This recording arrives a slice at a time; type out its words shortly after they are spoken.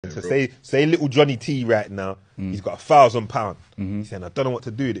So say little Johnny T right now, he's got £1,000. He's saying, I don't know what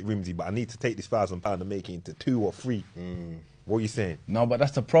to do with it, Rimzee, but I need to take this £1,000 and make it into 2 or 3. What are you saying? No, but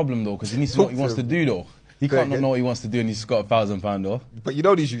that's the problem though, because he needs to know what he wants to do though. He can't not know what he wants to do and he's got £1,000 though. But you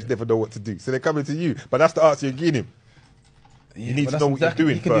know these youths never know what to do, so they're coming to you. But that's the answer you're giving him. You need to know what you're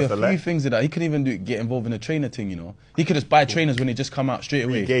doing first. He can do a few things with that. He can even get involved in a trainer thing, you know. He could just buy trainers when they just come out straight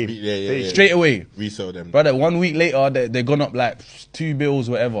away. Straight away. Resell them. Brother, 1 week later, they're gone up like 2 bills,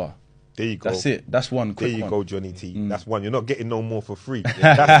 whatever. There you go. That's it. That's one quick one. There you go, Johnny T. That's one. You're not getting no more for free.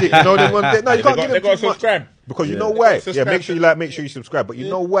 That's it. You know they want. No, you can't get them too much. Subscribe. Because you know why? Yeah, make sure you like, make sure you subscribe. But you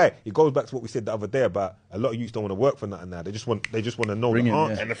know why? It goes back to what we said the other day about a lot of youths don't want to work for nothing now. They just want to know the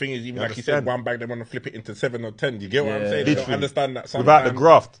answer. And the thing is, even like you said, one bag they want to flip it into 7 or 10. You get what I'm saying? They don't understand that sometimes. Without the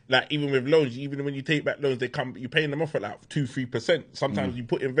graft. Like even with loans, even when you take back loans, you're paying them off at like 2-3%. Sometimes you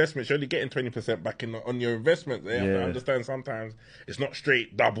put investments, you're only getting 20% back on your investment. They have to understand sometimes it's not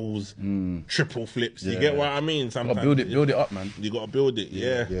straight doubles, triple flips. You get what I mean? Sometimes build it up, man. You got to build it.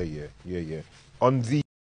 Yeah. On the